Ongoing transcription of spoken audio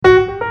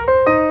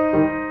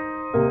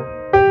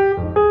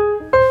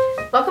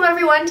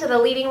everyone to the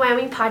Leading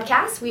Wyoming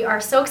podcast. We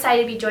are so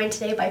excited to be joined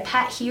today by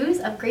Pat Hughes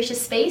of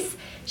Gracious Space.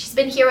 She's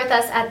been here with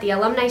us at the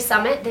Alumni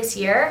Summit this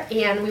year,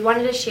 and we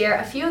wanted to share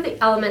a few of the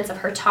elements of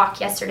her talk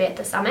yesterday at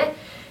the summit,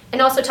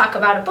 and also talk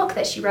about a book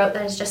that she wrote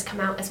that has just come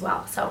out as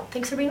well. So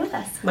thanks for being with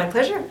us. My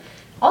pleasure.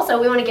 Also,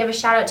 we want to give a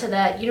shout out to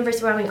the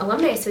University of Wyoming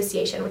Alumni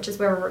Association, which is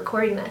where we're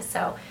recording this.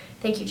 So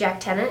thank you, Jack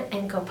Tennant,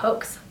 and go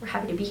Pokes. We're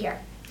happy to be here.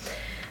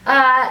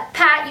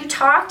 Pat, you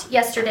talked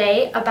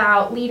yesterday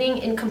about leading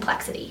in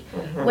complexity,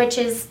 which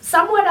is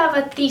somewhat of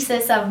a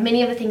thesis of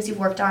many of the things you've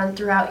worked on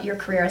throughout your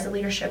career as a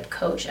leadership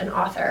coach and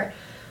author.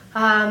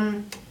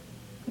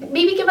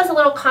 Maybe give us a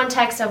little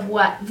context of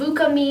what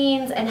VUCA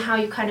means and how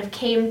you kind of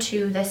came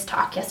to this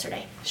talk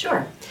yesterday.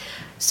 Sure.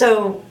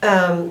 So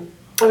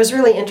I was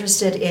really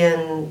interested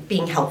in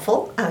being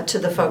helpful to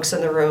the folks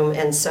in the room,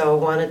 and so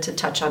wanted to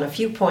touch on a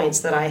few points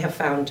that I have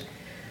found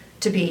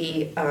to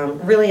be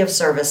really of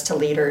service to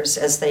leaders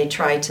as they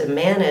try to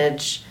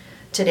manage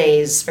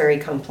today's very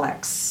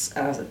complex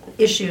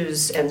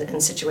issues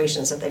and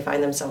situations that they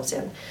find themselves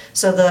in.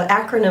 So the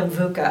acronym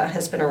VUCA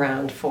has been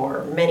around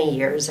for many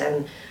years,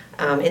 and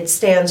it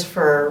stands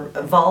for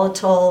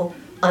volatile,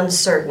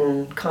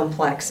 uncertain,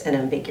 complex, and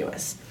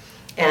ambiguous.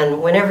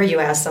 And whenever you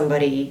ask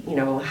somebody, you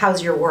know,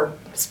 how's your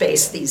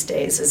workspace these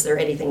days? Is there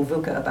anything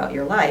VUCA about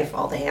your life?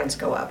 All the hands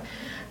go up.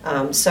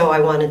 So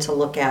I wanted to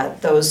look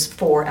at those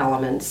four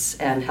elements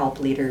and help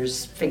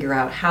leaders figure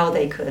out how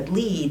they could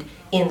lead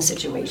in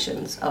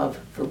situations of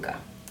VUCA.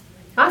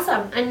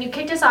 Awesome. And you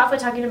kicked us off with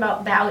talking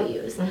about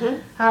values,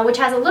 which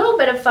has a little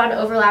bit of fun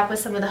overlap with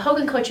some of the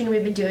Hogan coaching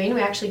we've been doing.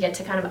 We actually get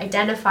to kind of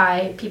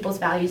identify people's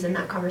values in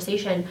that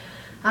conversation.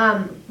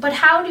 But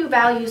how do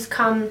values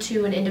come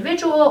to an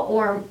individual,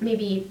 or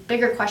maybe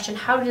bigger question,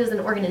 how does an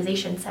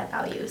organization set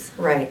values?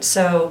 Right.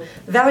 So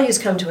values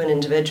come to an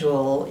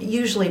individual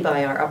usually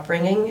by our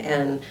upbringing,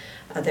 and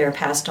they're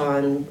passed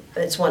on.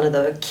 It's one of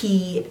the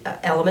key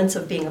elements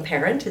of being a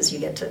parent is you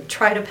get to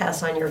try to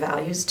pass on your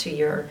values to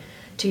your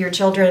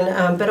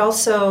children, but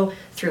also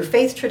through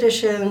faith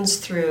traditions,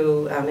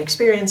 through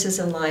experiences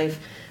in life,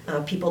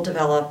 people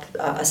develop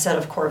a set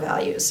of core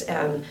values.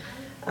 And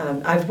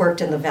I've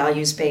worked in the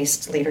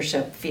values-based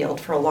leadership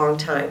field for a long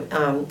time.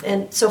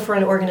 And so for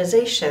an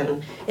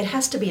organization, it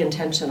has to be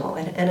intentional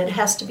and it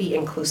has to be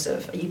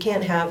inclusive. You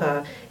can't have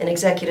an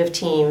executive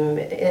team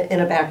in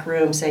a back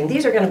room saying,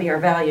 these are going to be our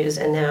values,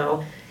 and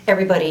now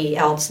everybody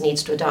else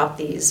needs to adopt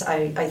these.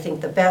 I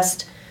think the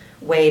best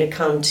way to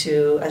come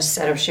to a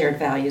set of shared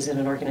values in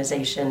an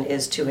organization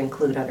is to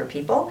include other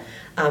people.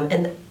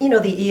 And, you know,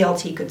 the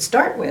ELT could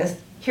start with,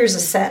 here's a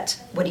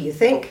set, what do you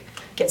think?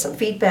 Get some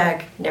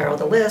feedback, narrow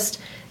the list,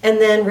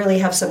 and then really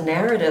have some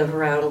narrative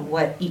around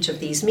what each of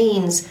these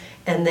means,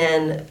 and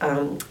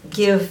then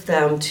give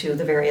them to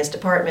the various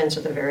departments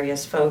or the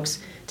various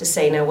folks to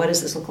say, now what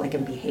does this look like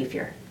in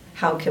behavior?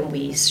 How can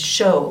we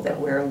show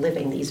that we're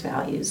living these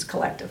values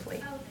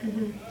collectively?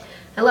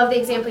 I love the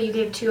example you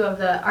gave too of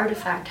the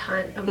artifact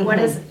hunt, of what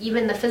is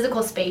even the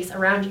physical space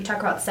around you. You talk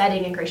about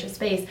setting and gracious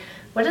space.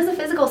 What is the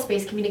physical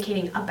space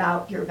communicating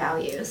about your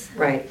values?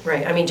 Right.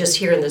 I mean, just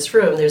here in this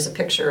room, there's a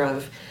picture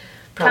of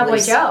Cowboy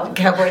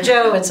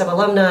Joe and some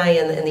alumni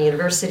in the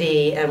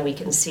university, and we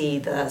can see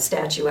the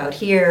statue out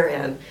here,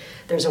 and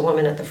there's a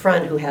woman at the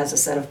front who has a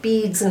set of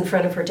beads in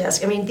front of her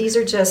desk. I mean, these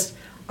are just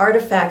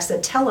artifacts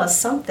that tell us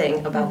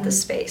something about the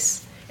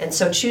space. And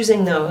so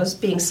choosing those,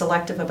 being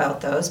selective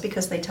about those,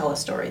 because they tell a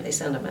story, they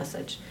send a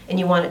message. And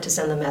you want it to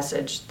send the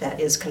message that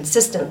is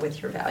consistent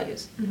with your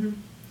values.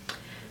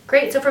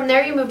 Great. So from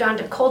there you moved on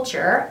to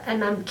culture,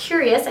 and I'm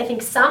curious, I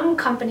think some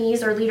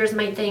companies or leaders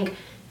might think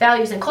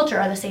values and culture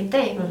are the same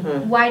thing.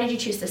 Why did you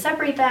choose to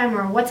separate them,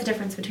 or what's the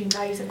difference between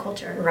values and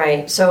culture?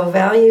 Right. So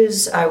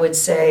values, I would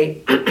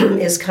say,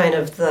 is kind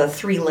of the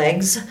three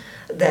legs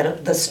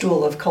that the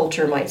stool of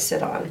culture might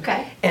sit on.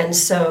 Okay. And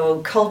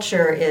so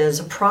culture is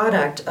a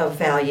product of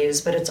values,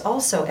 but it's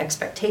also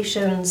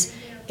expectations,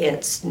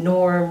 it's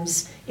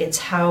norms, it's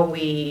how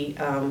we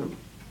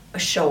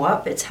show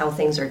up, it's how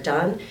things are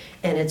done,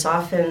 and it's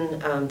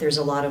often, there's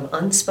a lot of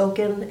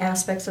unspoken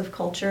aspects of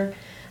culture.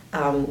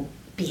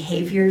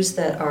 Behaviors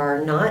that are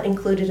not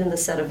included in the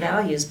set of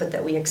values, but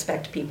that we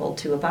expect people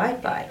to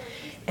abide by.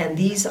 And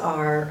these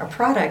are a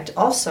product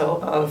also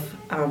of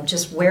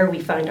just where we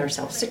find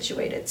ourselves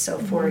situated. So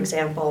for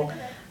example,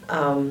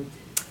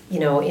 you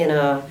know,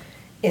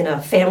 in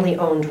a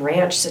family-owned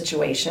ranch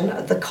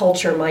situation, the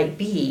culture might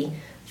be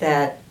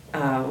that,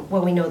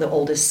 well, we know the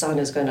oldest son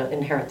is going to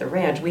inherit the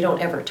ranch. We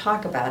don't ever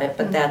talk about it,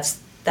 but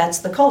that's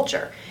the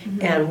culture.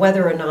 And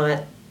whether or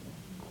not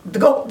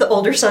the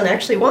older son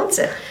actually wants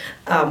it,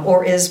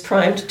 or is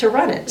primed to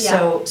run it.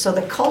 So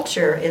the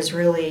culture is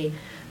really,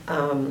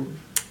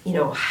 you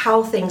know,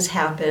 how things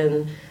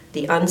happen,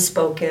 the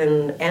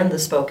unspoken and the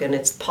spoken.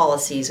 It's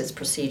policies, it's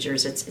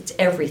procedures, it's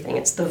everything.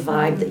 It's the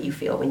vibe that you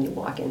feel when you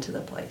walk into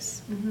the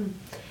place.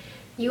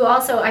 You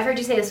also, I've heard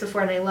you say this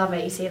before and I love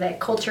it, you say that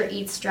culture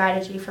eats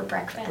strategy for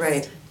breakfast.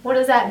 Right. What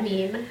does that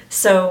mean?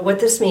 So what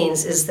this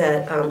means is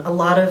that a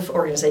lot of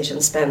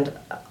organizations spend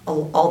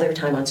all their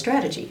time on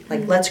strategy.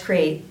 Like, let's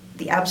create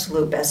the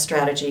absolute best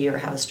strategy or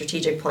have a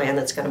strategic plan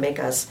that's going to make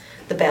us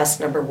the best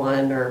number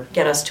one or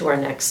get us to our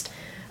next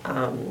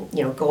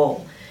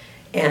goal.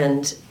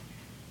 And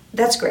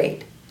that's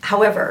great.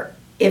 However,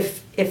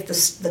 if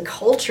the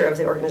culture of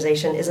the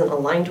organization isn't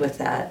aligned with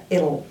that,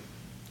 it'll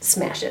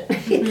smash it.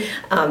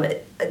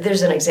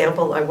 There's an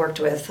example I worked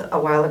with a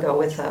while ago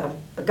with a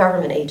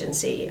government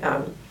agency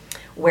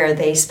where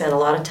they spent a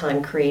lot of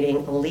time creating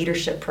a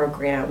leadership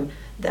program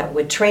that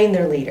would train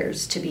their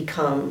leaders to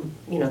become,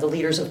 the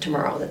leaders of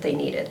tomorrow that they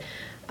needed.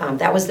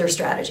 That was their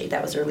strategy.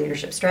 That was their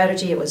leadership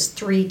strategy. It was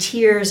 3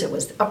 tiers. It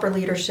was upper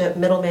leadership,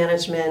 middle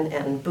management,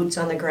 and boots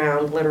on the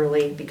ground,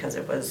 literally, because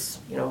it was,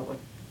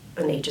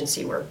 an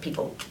agency where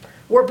people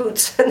wore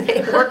boots and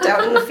they worked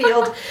out in the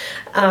field.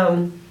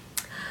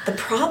 The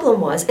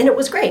problem was, and it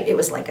was great, it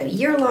was like a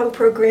year-long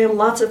program,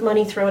 lots of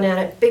money thrown at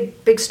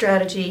it, big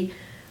strategy,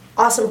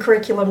 awesome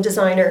curriculum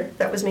designer,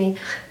 that was me.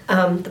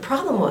 The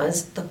problem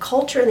was the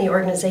culture in the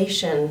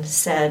organization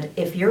said,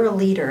 if you're a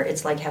leader,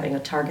 it's like having a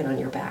target on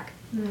your back.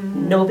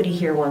 Mm-hmm. Nobody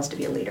here wants to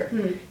be a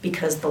leader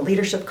because the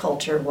leadership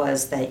culture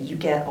was that you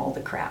get all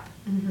the crap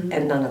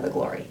and none of the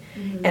glory.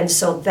 Mm-hmm. And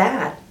so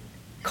that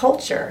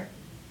culture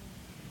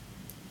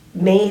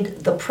made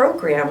the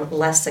program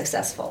less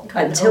successful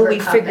until we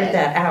figured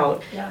that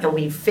out and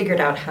we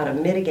figured out how to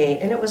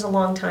mitigate. And it was a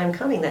long time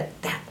coming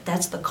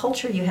that's the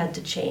culture you had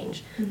to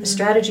change. The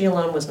strategy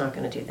alone was not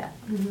going to do that.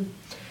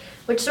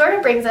 Which sort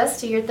of brings us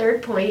to your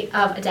third point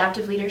of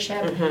adaptive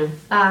leadership,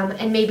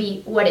 and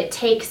maybe what it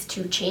takes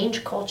to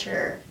change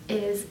culture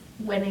is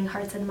winning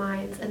hearts and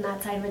minds, and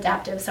that side of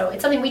adaptive. So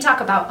it's something we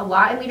talk about a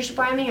lot in Leadership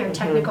Wyoming, or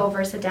technical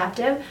versus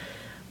adaptive,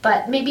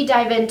 but maybe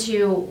dive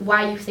into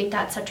why you think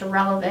that's such a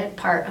relevant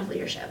part of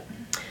leadership.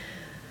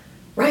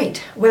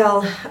 Right.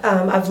 Well,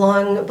 I've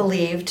long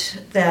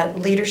believed that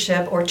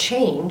leadership or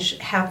change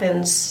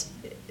happens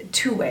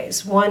 2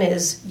 ways. One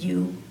is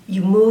you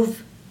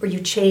move or you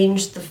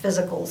change the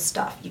physical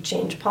stuff. You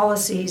change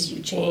policies,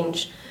 you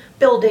change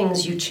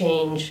buildings, you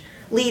change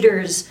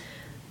leaders,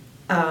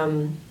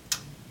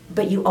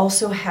 but you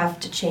also have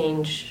to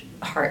change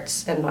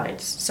hearts and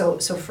minds. So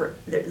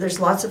there's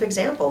lots of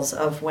examples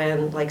of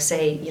when, like,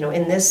 say,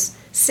 in this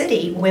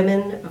city,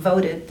 women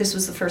voted. This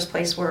was the first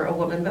place where a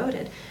woman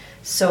voted.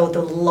 So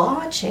the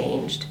law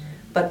changed,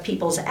 but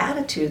people's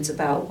attitudes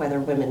about whether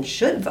women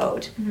should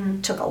vote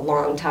took a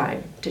long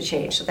time to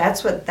change. So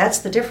that's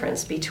the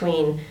difference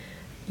between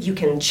you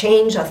can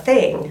change a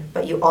thing,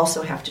 but you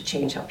also have to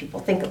change how people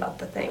think about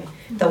the thing.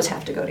 Those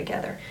have to go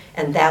together.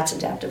 And that's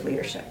adaptive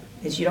leadership,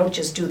 is you don't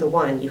just do the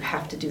one, you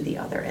have to do the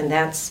other. And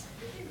that's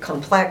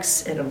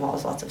complex. It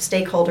involves lots of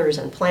stakeholders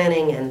and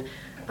planning and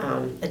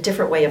a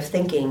different way of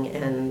thinking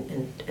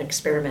and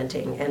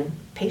experimenting and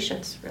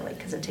patience, really,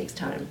 because it takes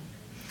time.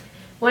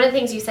 One of the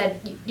things you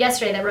said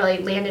yesterday that really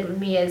landed with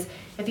me is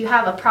if you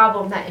have a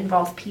problem that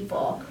involves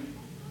people,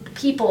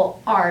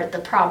 people are the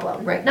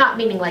problem. Right. Not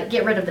meaning like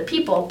get rid of the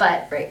people,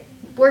 but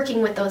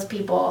working with those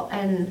people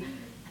and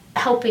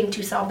helping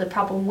to solve the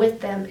problem with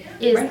them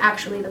is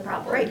actually the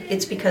problem. Right.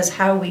 It's because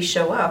how we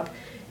show up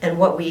and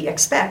what we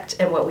expect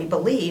and what we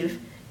believe,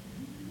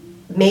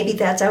 maybe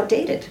that's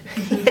outdated.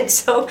 And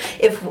so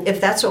if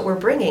that's what we're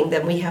bringing,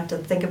 then we have to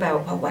think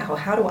about, oh, wow,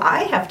 how do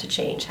I have to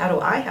change? How do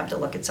I have to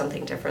look at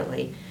something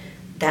differently?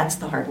 That's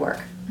the hard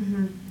work.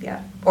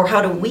 Yeah. Or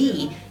how do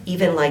we,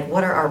 even like,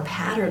 what are our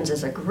patterns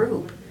as a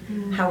group?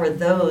 How are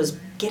those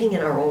getting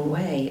in our own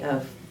way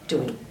of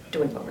doing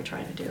what we're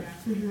trying to do?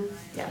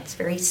 Yeah, it's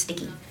very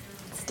sticky.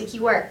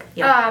 Sticky work.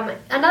 Yeah.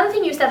 Another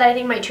thing you said that I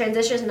think might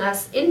transition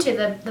us into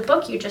the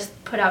book you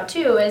just put out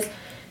too is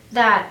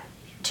that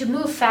to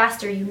move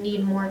faster you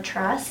need more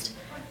trust,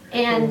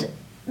 and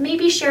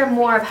maybe share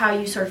more of how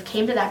you sort of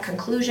came to that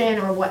conclusion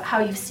or how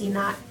you've seen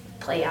that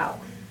play out.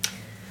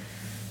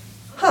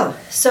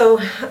 So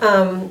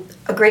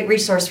a great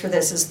resource for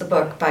this is the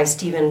book by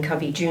Stephen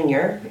Covey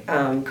Jr.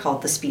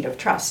 Called The Speed of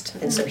Trust.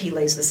 And so he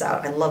lays this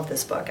out. I love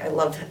this book. I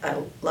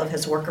love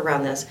his work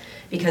around this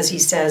because he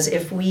says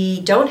if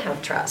we don't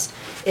have trust,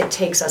 it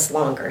takes us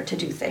longer to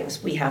do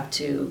things. We have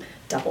to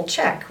double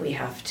check. We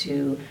have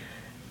to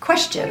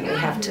question. We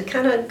have to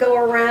kind of go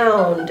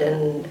around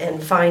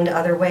and find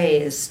other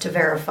ways to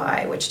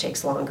verify, which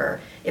takes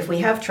longer. If we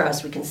have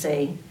trust, we can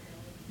say,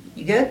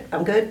 you good?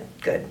 I'm good?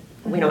 Good.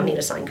 We don't need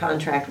a signed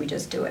contract, we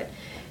just do it.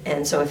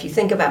 And so if you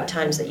think about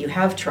times that you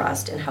have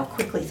trust and how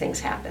quickly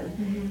things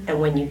happen, and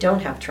when you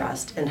don't have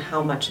trust and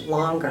how much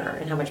longer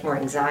and how much more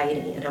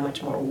anxiety and how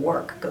much more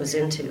work goes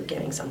into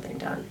getting something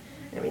done.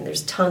 I mean,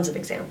 there's tons of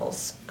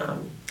examples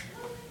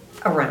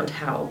around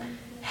how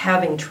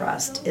having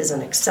trust is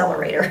an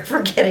accelerator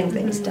for getting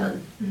things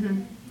done.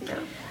 Yeah.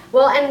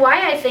 Well, and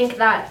why I think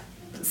that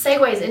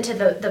segues into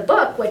the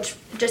book, which,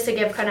 just to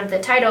give kind of the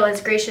title, is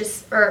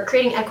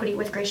Creating Equity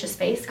with Gracious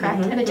Space,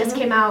 correct? And it just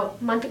came out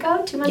a month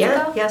ago, 2 months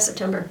ago? Yeah,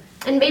 September.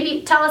 And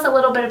maybe tell us a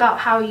little bit about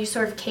how you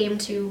sort of came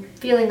to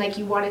feeling like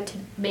you wanted to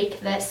make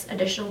this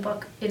additional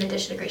book in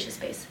addition to Gracious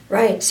Space.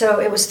 Right,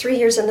 so it was 3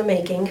 years in the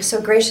making. So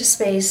Gracious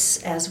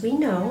Space, as we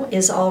know,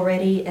 is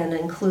already an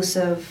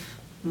inclusive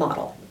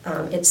model.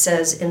 it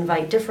says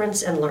invite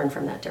difference and learn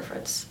from that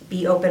difference.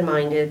 Be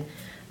open-minded,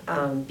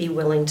 be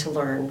willing to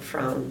learn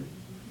from,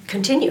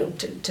 continue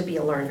to be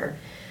a learner.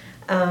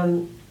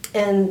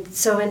 And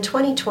so in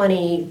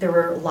 2020, there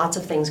were lots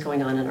of things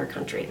going on in our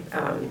country.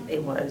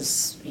 It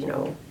was,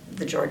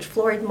 the George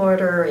Floyd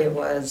murder, it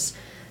was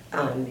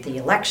the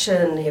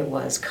election, it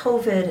was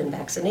COVID and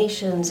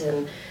vaccinations,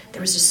 and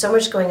there was just so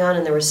much going on,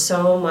 and there was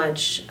so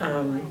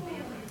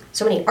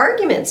many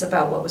arguments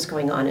about what was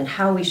going on and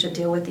how we should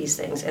deal with these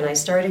things. And I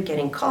started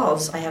getting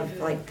calls. I have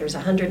there's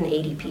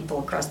 180 people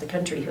across the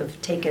country who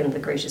have taken the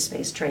Gracious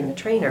Space Train the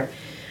Trainer.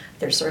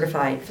 They're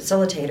certified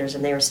facilitators,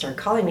 and they would start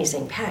calling me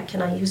saying, Pat,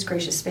 can I use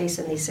Gracious Space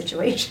in these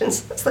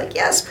situations? It's like,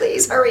 yes,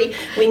 please, hurry.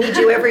 We need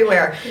you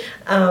everywhere.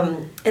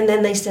 And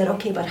then they said,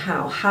 okay, but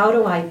how? How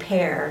do I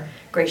pair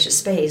Gracious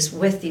Space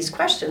with these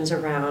questions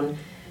around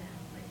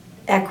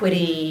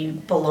equity,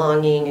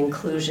 belonging,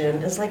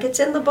 inclusion? It's like, it's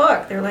in the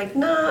book. They're like,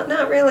 no,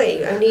 not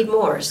really. I need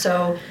more.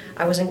 So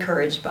I was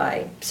encouraged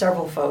by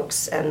several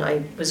folks, and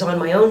I was on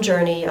my own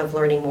journey of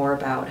learning more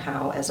about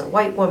how, as a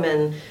white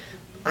woman,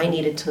 I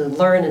needed to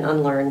learn and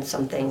unlearn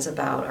some things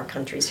about our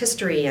country's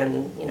history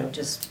and,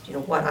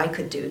 what I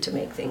could do to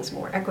make things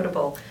more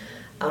equitable.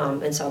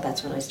 And so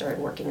that's when I started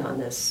working on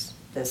this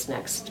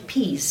next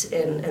piece.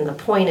 And the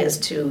point is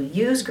to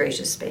use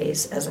Gracious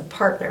Space as a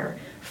partner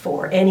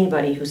for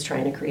anybody who's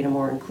trying to create a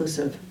more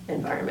inclusive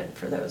environment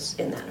for those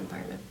in that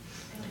environment.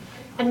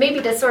 And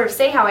maybe to sort of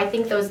say how I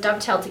think those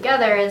dovetail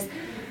together is,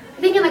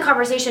 I think in the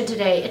conversation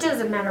today, it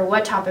doesn't matter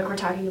what topic we're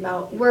talking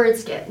about.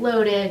 Words get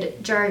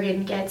loaded,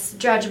 jargon gets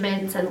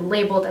judgments and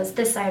labeled as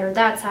this side or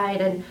that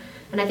side, and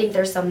I think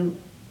there's some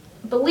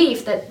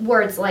belief that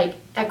words like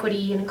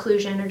equity and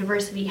inclusion or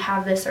diversity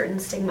have this certain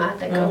stigma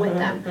that go with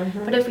them.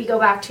 But if we go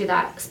back to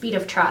that speed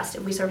of trust,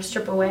 if we sort of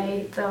strip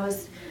away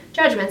those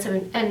judgments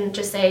and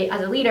just say,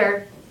 as a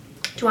leader,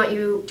 do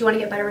you want to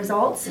get better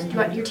results? Do you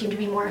want your team to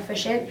be more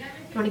efficient? Do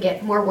you want to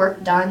get more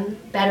work done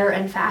better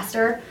and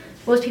faster?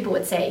 Most people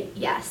would say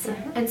yes.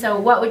 And so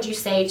what would you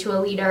say to a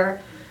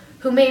leader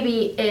who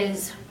maybe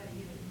is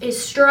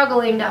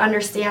struggling to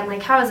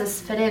understand, how does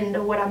this fit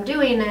into what I'm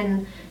doing,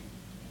 and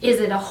is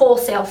it a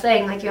wholesale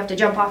thing, you have to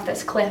jump off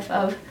this cliff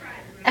of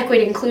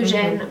equity,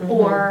 inclusion,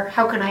 or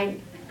how can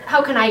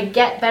I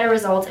get better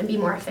results and be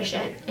more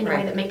efficient in a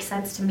way that makes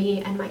sense to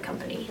me and my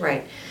company?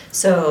 Right.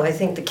 So I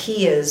think the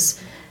key is,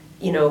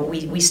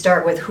 we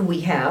start with who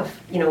we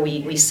have.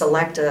 We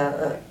select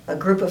a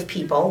group of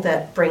people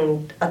that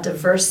bring a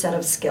diverse set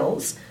of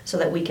skills so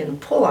that we can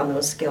pull on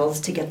those skills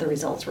to get the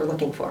results we're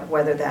looking for,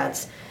 whether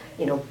that's,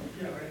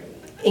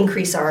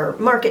 increase our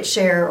market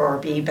share or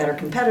be a better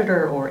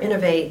competitor or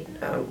innovate.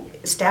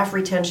 Staff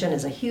retention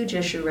is a huge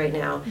issue right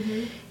now.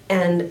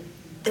 And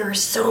there are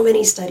so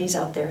many studies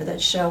out there that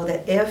show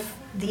that if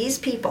these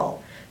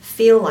people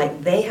feel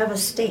like they have a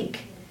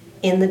stake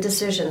in the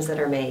decisions that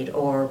are made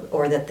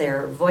or that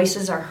their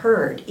voices are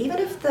heard, even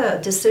if the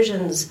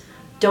decisions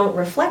don't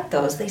reflect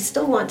those, they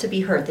still want to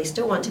be heard, they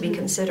still want to be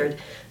considered,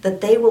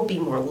 that they will be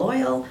more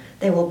loyal,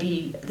 they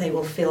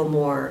will feel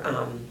more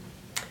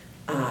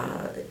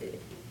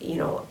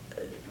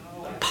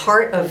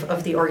part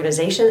of the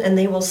organization, and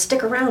they will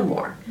stick around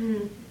more.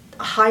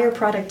 Higher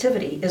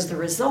productivity is the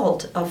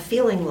result of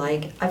feeling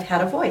like I've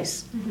had a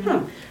voice.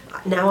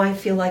 Now I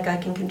feel like I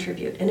can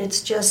contribute, and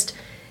it's just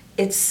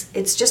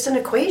an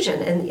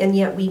equation, and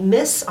yet we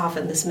miss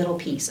often this middle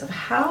piece of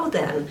how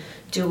then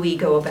do we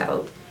go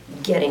about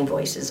getting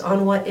voices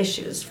on what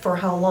issues for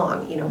how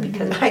long,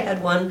 because I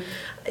had one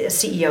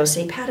CEO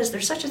say, Pat, is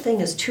there such a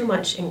thing as too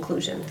much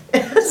inclusion?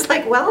 It's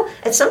like, well,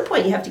 at some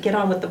point you have to get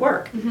on with the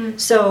work.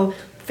 So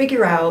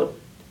figure out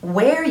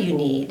where you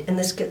need, and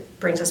this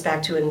brings us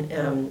back to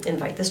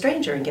invite the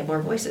stranger and get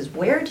more voices.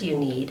 Where do you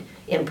need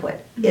input?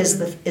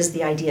 Is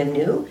the idea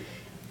new?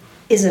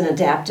 Is it an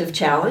adaptive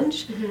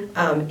challenge?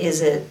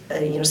 Is it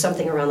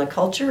something around the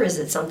culture? Is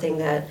it something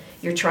that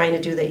you're trying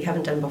to do that you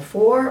haven't done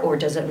before? Or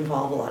does it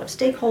involve a lot of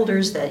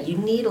stakeholders that you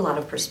need a lot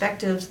of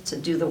perspectives to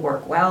do the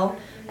work well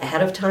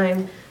ahead of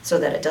time so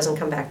that it doesn't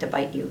come back to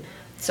bite you?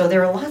 So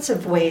there are lots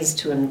of ways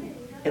to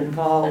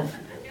involve,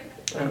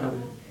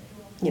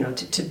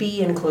 to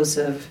be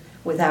inclusive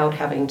without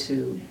having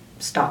to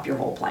stop your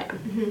whole plan.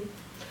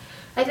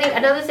 I think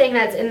another thing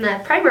that's in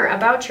the primer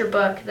about your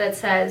book that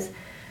says,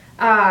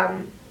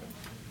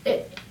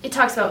 it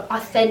talks about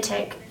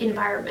authentic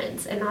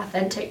environments and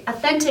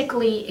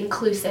authentically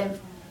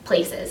inclusive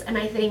places. And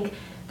I think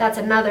that's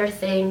another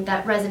thing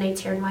that resonates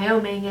here in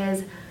Wyoming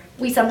is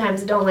we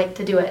sometimes don't like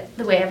to do it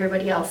the way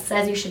everybody else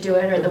says you should do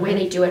it or the way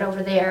they do it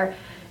over there.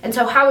 And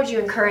so how would you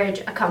encourage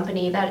a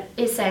company that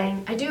is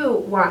saying, I do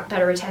want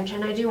better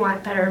retention, I do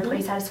want better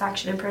employee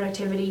satisfaction and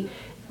productivity,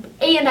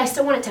 and I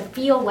still want it to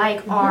feel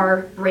like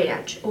our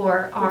ranch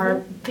or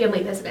our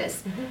family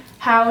business.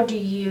 How do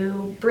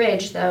you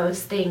bridge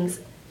those things?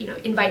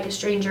 Invite the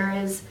stranger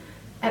is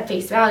at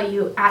face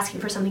value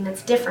asking for something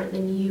that's different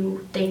than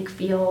you think,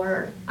 feel,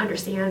 or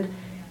understand.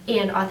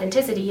 And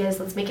authenticity is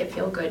let's make it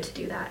feel good to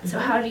do that. So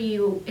how do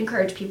you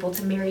encourage people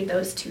to marry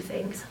those two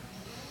things?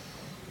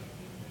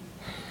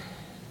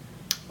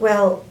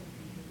 Well,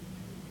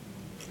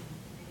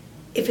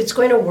 if it's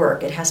going to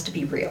work, it has to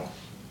be real.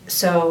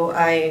 So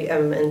I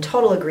am in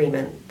total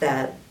agreement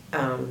that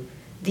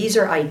these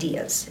are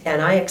ideas,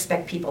 and I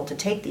expect people to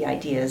take the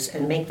ideas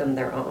and make them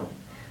their own.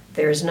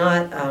 There's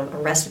not a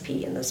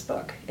recipe in this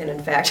book, and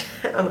in fact,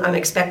 I'm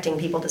expecting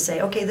people to say,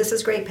 okay, this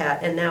is great,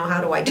 Pat, and now how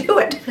do I do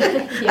it?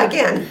 Yeah.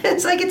 Again,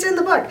 it's like it's in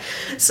the book.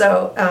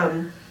 So,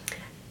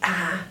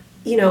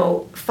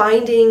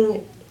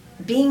 finding,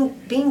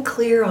 being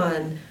clear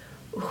on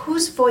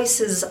whose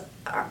voices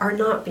are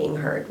not being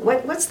heard.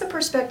 What's the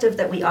perspective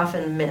that we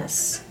often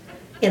miss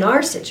in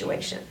our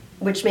situation,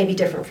 which may be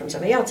different from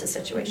somebody else's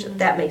situation? Mm-hmm.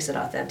 That makes it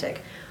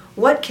authentic.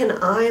 What can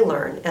I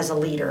learn as a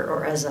leader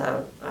or as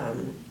a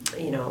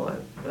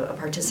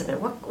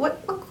participant?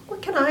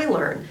 What can I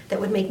learn that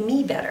would make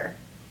me better?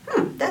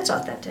 That's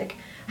authentic.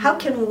 How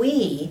can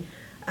we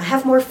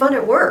have more fun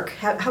at work?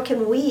 How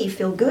can we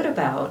feel good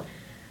about,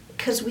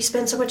 because we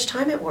spend so much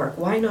time at work,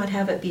 why not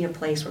have it be a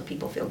place where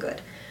people feel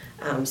good?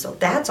 So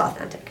that's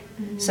authentic.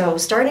 Mm-hmm. So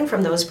starting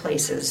from those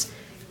places,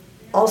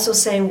 also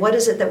saying what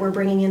is it that we're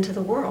bringing into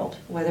the world,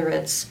 whether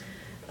it's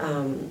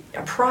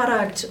a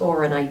product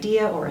or an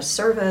idea or a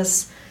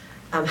service,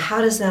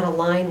 how does that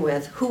align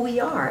with who we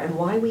are and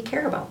why we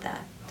care about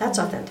that? That's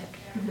authentic.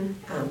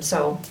 Mm-hmm.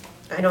 So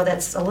I know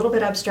that's a little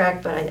bit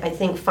abstract, but I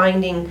think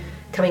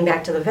coming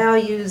back to the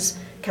values,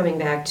 coming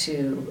back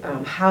to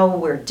how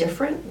we're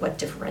different, what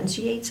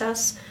differentiates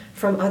us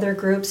from other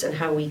groups, and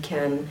how we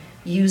can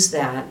use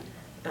that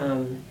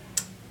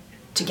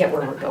to get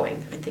where we're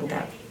going. I think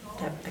that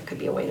could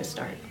be a way to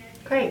start.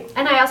 Great.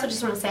 And I also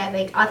just want to say, I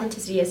think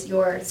authenticity is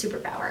your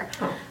superpower,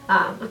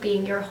 of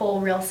being your whole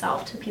real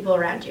self to people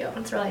around you.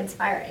 It's really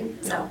inspiring.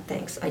 So no,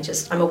 thanks.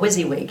 I'm a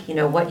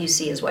WYSIWYG. What you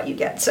see is what you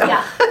get. So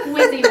yeah,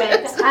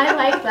 WYSIWYG. I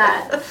like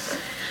that.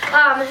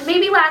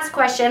 Maybe last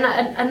question.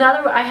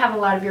 I have a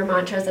lot of your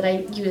mantras that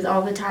I use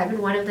all the time, and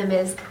one of them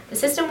is the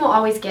system will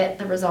always get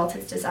the results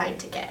it's designed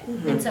to get.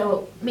 Mm-hmm. And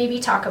so maybe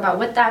talk about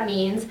what that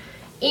means,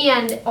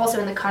 and also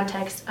in the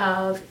context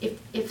of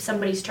if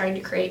somebody's trying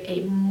to create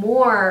a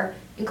more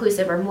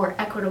inclusive or more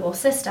equitable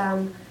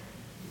system.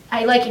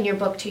 I like in your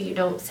book too, you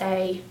don't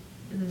say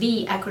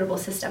the equitable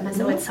system as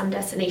though it's some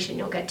destination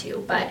you'll get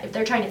to, but if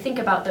they're trying to think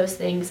about those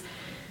things,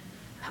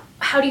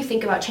 how do you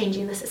think about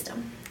changing the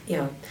system?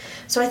 Yeah,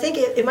 so I think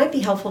it might be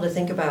helpful to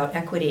think about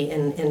equity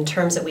in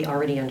terms that we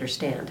already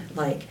understand.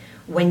 Like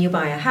when you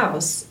buy a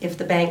house, if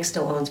the bank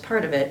still owns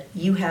part of it,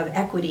 you have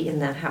equity in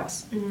that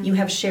house. Mm-hmm. You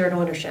have shared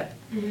ownership.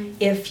 Mm-hmm.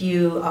 If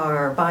you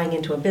are buying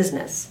into a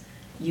business,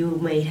 you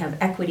may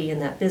have equity in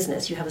that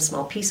business. You have a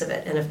small piece of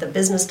it. And if the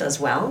business does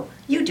well,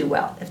 you do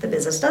well. If the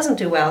business doesn't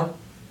do well,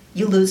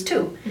 you lose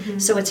too. Mm-hmm.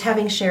 So it's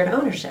having shared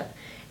ownership.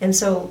 And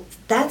so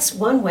that's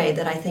one way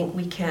that I think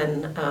we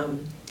can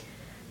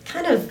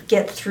kind of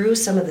get through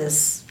some of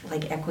this,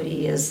 like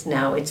equity is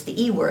now, it's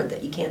the E word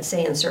that you can't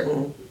say in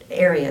certain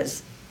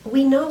areas.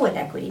 We know what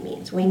equity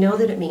means. We know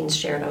that it means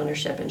shared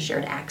ownership and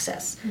shared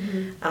access.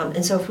 Mm-hmm.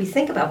 And so if we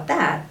think about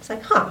that, it's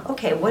like,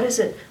 okay, what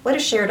does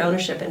shared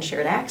ownership and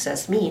shared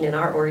access mean in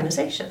our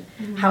organization?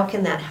 Mm-hmm. How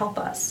can that help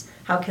us?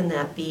 How can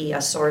that be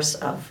a source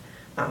of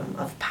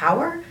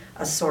power,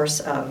 a source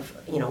of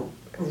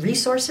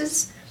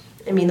resources?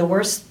 I mean, the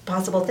worst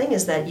possible thing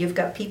is that you've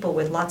got people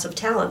with lots of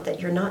talent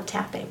that you're not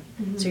tapping.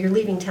 Mm-hmm. So you're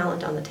leaving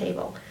talent on the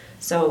table.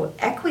 So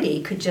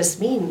equity could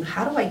just mean,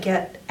 how do I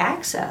get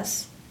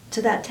access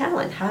to that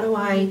talent? How do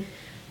I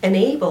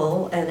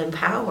enable and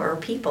empower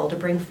people to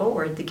bring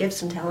forward the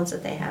gifts and talents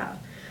that they have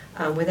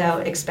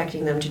without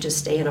expecting them to just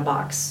stay in a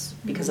box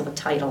because of a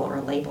title or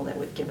a label that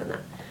we've given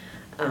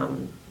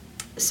them?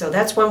 So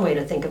that's one way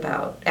to think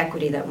about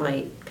equity that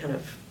might kind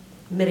of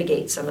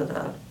mitigate some of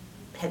the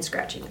head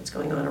scratching that's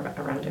going on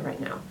around it right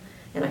now.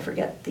 And I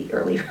forget the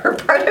earlier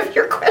part of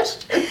your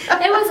question.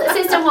 It was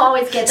system will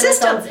always get the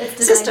results it's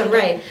designed system,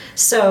 right.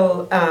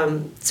 So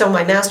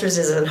my master's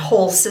is in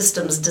whole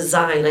systems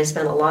design. I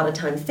spent a lot of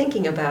time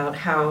thinking about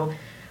how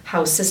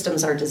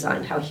systems are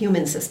designed, how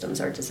human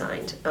systems are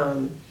designed.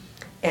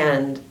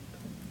 And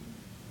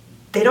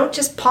they don't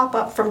just pop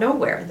up from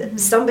nowhere. Mm-hmm.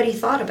 Somebody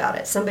thought about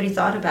it. Somebody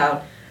thought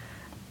about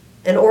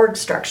an org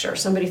structure.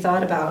 Somebody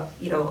thought about,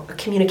 a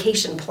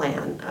communication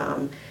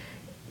plan,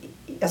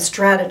 a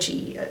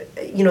strategy.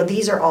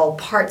 These are all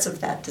parts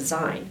of that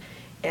design.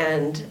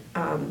 And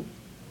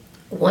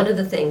one of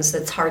the things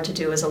that's hard to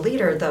do as a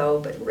leader,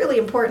 though, but really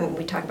important,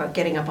 we talk about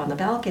getting up on the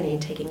balcony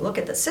and taking a look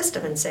at the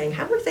system and saying,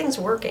 how are things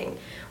working?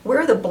 Where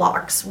are the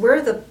blocks? Where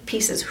are the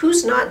pieces?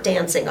 Who's not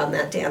dancing on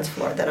that dance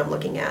floor that I'm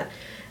looking at?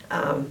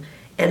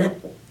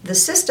 And the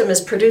system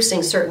is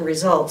producing certain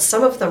results.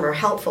 Some of them are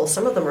helpful,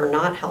 some of them are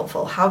not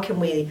helpful. How can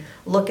we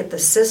look at the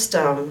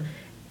system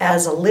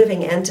as a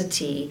living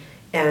entity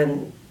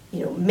and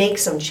make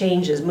some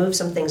changes, move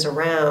some things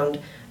around,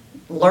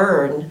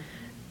 learn,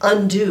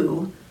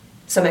 undo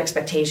some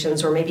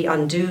expectations, or maybe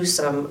undo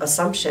some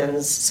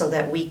assumptions so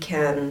that we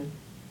can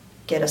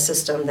get a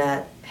system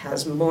that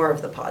has more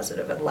of the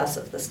positive and less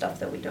of the stuff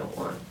that we don't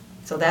want.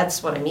 So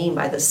that's what I mean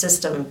by the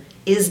system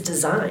is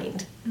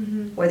designed.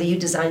 Mm-hmm. Whether you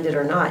designed it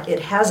or not, it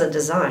has a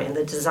design.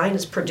 The design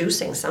is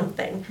producing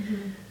something.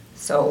 Mm-hmm.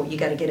 So you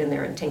got to get in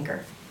there and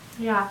tinker.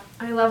 Yeah,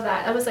 I love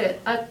that. That was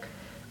a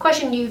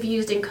question you've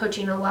used in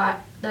coaching a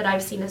lot that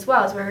I've seen as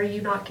well, is where are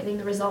you not getting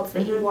the results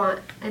that you want,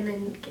 and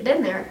then get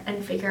in there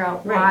and figure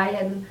out why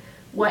and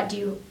what do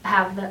you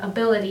have the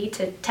ability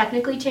to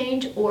technically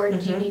change, or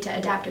do you need to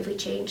adaptively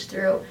change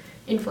through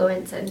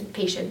influence and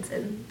patience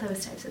and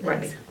those types of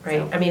things. Right.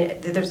 So. I mean,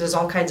 there's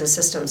all kinds of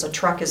systems. A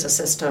truck is a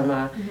system,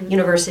 a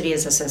university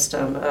is a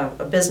system,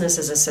 a business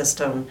is a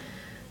system,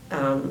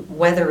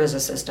 weather is a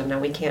system. Now,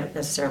 we can't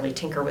necessarily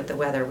tinker with the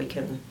weather. We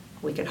can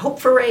hope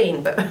for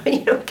rain, but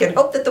we can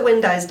hope that the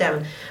wind dies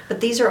down.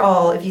 But these are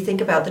all, if you think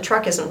about the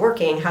truck isn't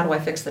working, how do I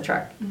fix the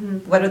truck?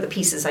 What are the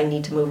pieces I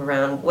need to move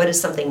around? What is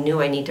something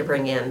new I need to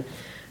bring in?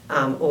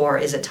 Or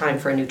is it time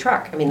for a new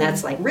truck? I mean,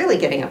 that's like really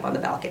getting up on the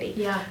balcony.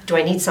 Yeah. Do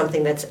I need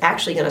something that's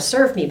actually going to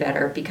serve me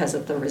better because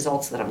of the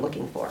results that I'm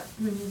looking for?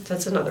 So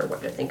that's another way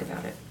to think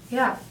about it.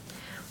 Yeah.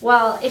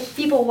 Well, if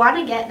people want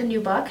to get the new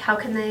book, how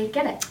can they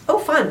get it? Oh,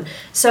 fun.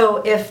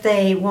 So if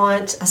they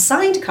want a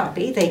signed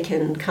copy, they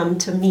can come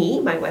to me,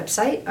 my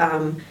website,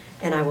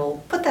 and I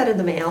will put that in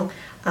the mail.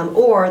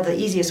 Or the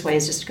easiest way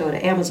is just to go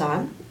to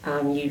Amazon.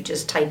 You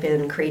just type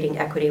in Creating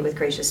Equity with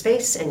Gracious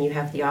Space, and you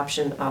have the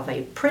option of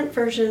a print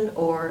version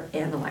or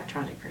an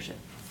electronic version.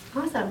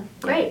 Awesome.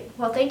 Great.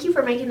 Well, thank you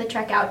for making the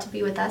trek out to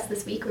be with us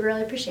this week. We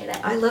really appreciate it.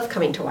 I love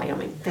coming to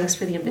Wyoming. Thanks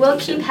for the invitation. We'll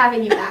keep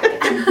having you back.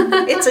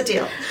 It's a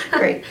deal.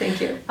 Great.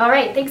 Thank you. All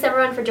right. Thanks,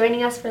 everyone, for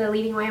joining us for the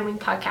Leading Wyoming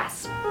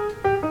podcast.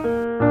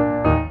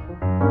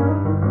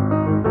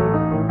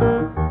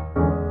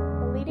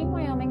 The Leading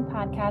Wyoming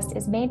podcast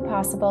is made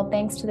possible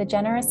thanks to the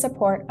generous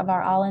support of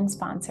our all-in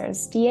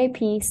sponsors, DAP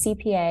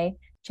CPA,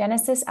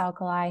 Genesis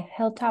Alkali,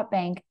 Hilltop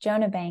Bank,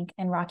 Jonah Bank,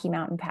 and Rocky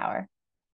Mountain Power.